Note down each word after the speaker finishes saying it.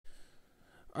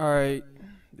Alright,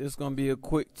 this is going to be a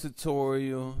quick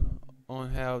tutorial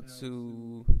on how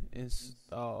to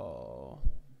install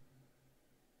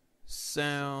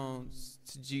sounds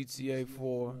to GTA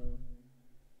 4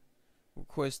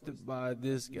 requested by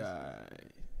this guy,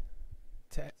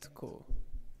 Tactical.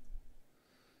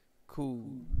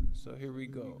 Cool, so here we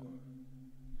go.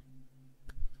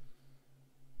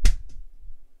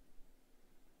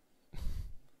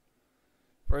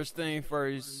 First thing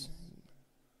first,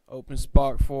 open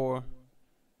Spark 4.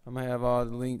 I'm gonna have all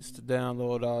the links to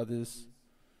download all this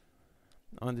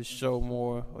under show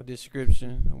more or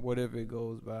description or whatever it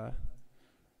goes by.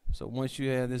 So once you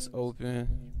have this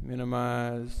open,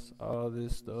 minimize all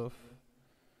this stuff,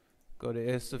 go to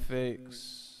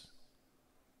SFX,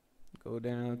 go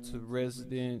down to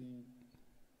Resident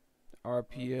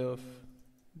RPF,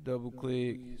 double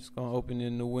click, it's gonna open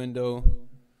in the window.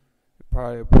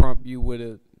 Probably prompt you with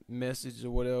a message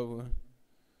or whatever.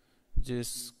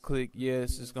 Just click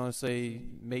yes. It's gonna say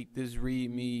make this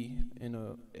read me in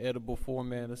a editable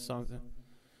format or something.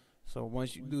 So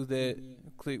once you do that,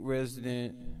 click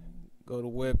resident, go to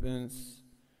weapons,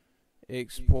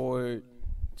 export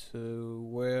to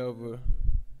wherever.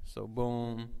 So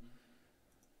boom.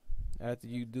 After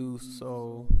you do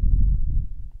so,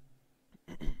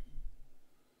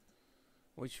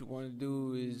 what you want to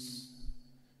do is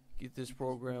get this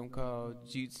program called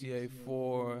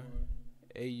GTAIVaud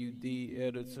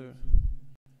Editor.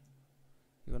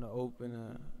 You're gonna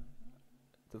open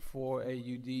the 4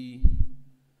 AUD.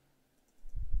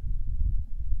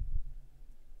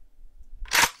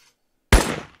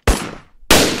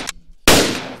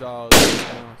 All the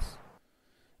sounds.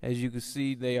 As you can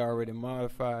see, they already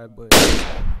modified, but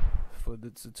for the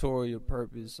tutorial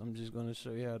purpose, I'm just gonna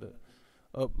show you how to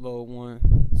upload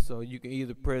one. So you can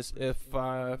either press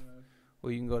F5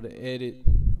 or you can go to edit.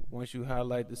 Once you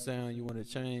highlight the sound you want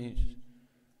to change,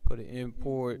 go to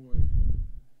import,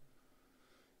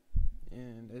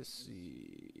 and let's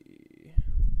see,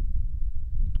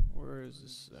 where is the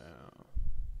sound?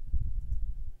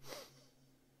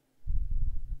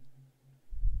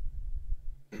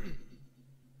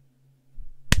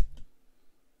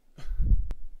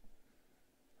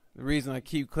 The reason I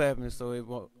keep clapping is so it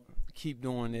won't keep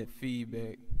doing that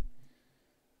feedback.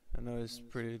 I know it's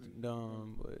pretty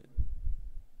dumb, but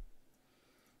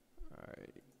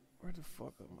alright, where the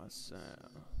fuck is my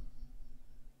sound?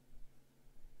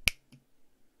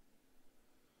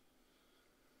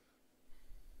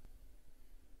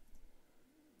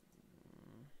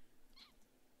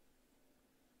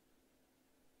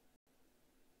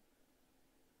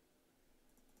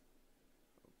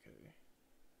 Okay,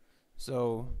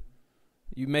 so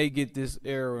you may get this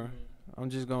error. I'm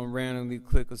just gonna randomly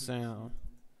click a sound.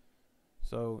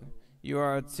 So you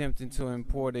are attempting to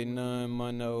import a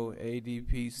non-mono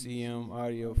ADPCM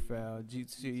audio file.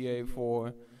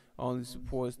 GTAIVaud only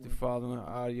supports the following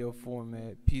audio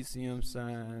format: PCM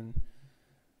sign,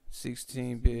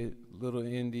 16-bit, Little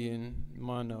Indian,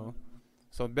 mono.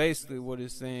 So basically what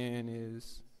it's saying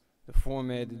is the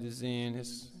format that it's in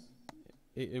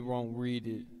it won't read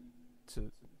it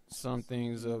to sum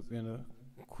things up in a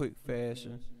quick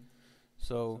fashion.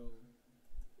 So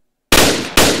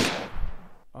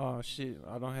oh shit,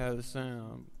 I don't have the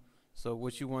sound. So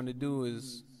what you want to do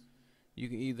is you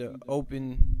can either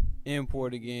open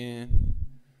import again,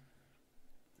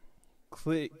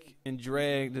 click and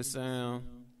drag the sound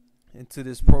into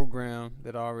this program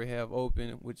that I already have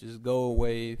open, which is Gold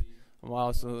Wave. I'm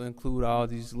also include all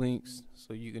these links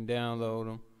so you can download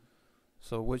them.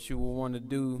 So what you will want to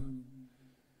do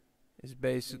is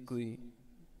basically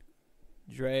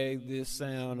drag this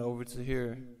sound over to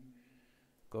here.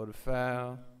 Go to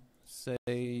File,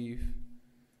 Save,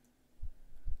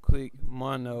 click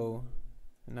Mono,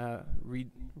 and I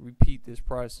repeat this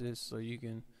process so you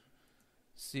can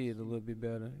see it a little bit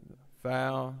better.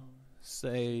 File,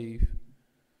 Save.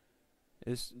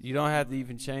 You don't have to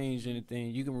even change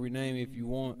anything. You can rename it if you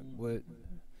want, but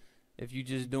if you're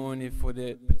just doing it for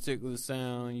that particular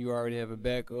sound, you already have a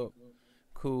backup.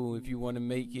 Cool. If you want to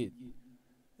make it,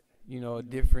 a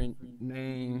different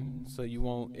name so you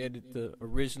won't edit the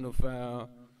original file,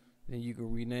 then you can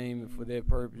rename it for that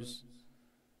purpose.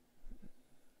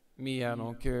 Me, I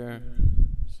don't care.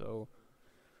 So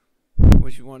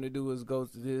what you want to do is go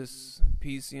to this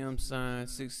PCM sign,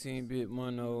 16-bit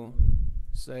mono,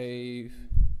 save,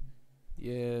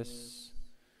 yes.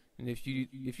 And if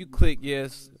you click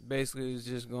yes, basically it's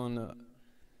just gonna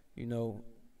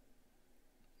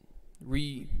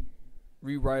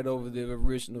rewrite over the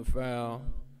original file.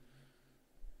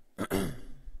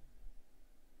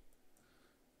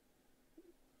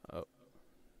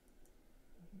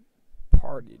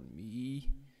 Pardon me.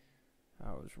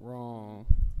 I was wrong.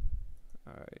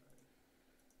 Alright.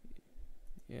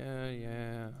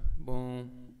 Yeah.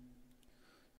 Boom.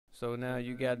 So now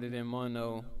you got it in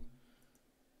mono.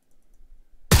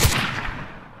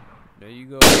 There you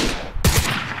go.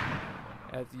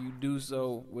 After you do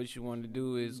so, what you want to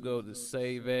do is go to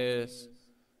save as.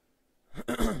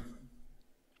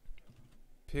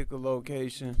 Pick a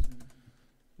location.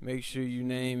 Make sure you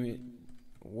name it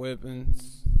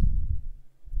weapons.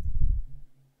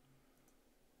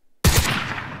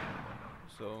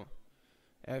 So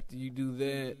after you do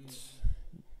that,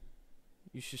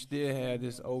 you should still have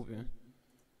this open.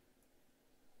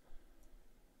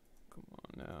 Come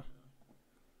on now.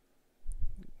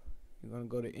 You're gonna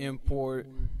go to import,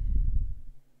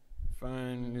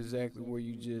 find exactly where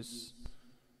you just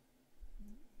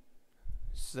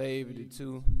saved it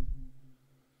to.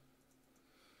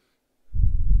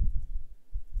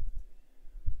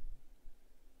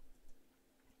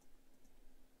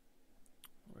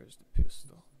 Where's the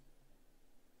pistol?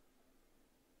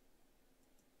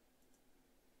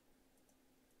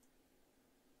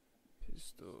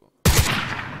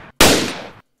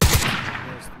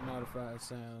 That's the modified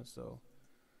sound. So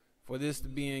for this to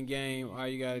be in game, all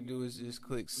you gotta do is just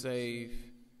click save,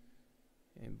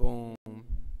 and boom,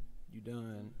 you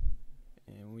done.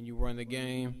 And when you run the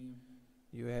game,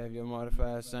 you have your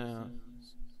modified sound.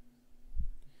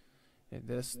 And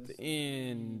that's the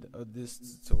end of this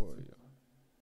tutorial.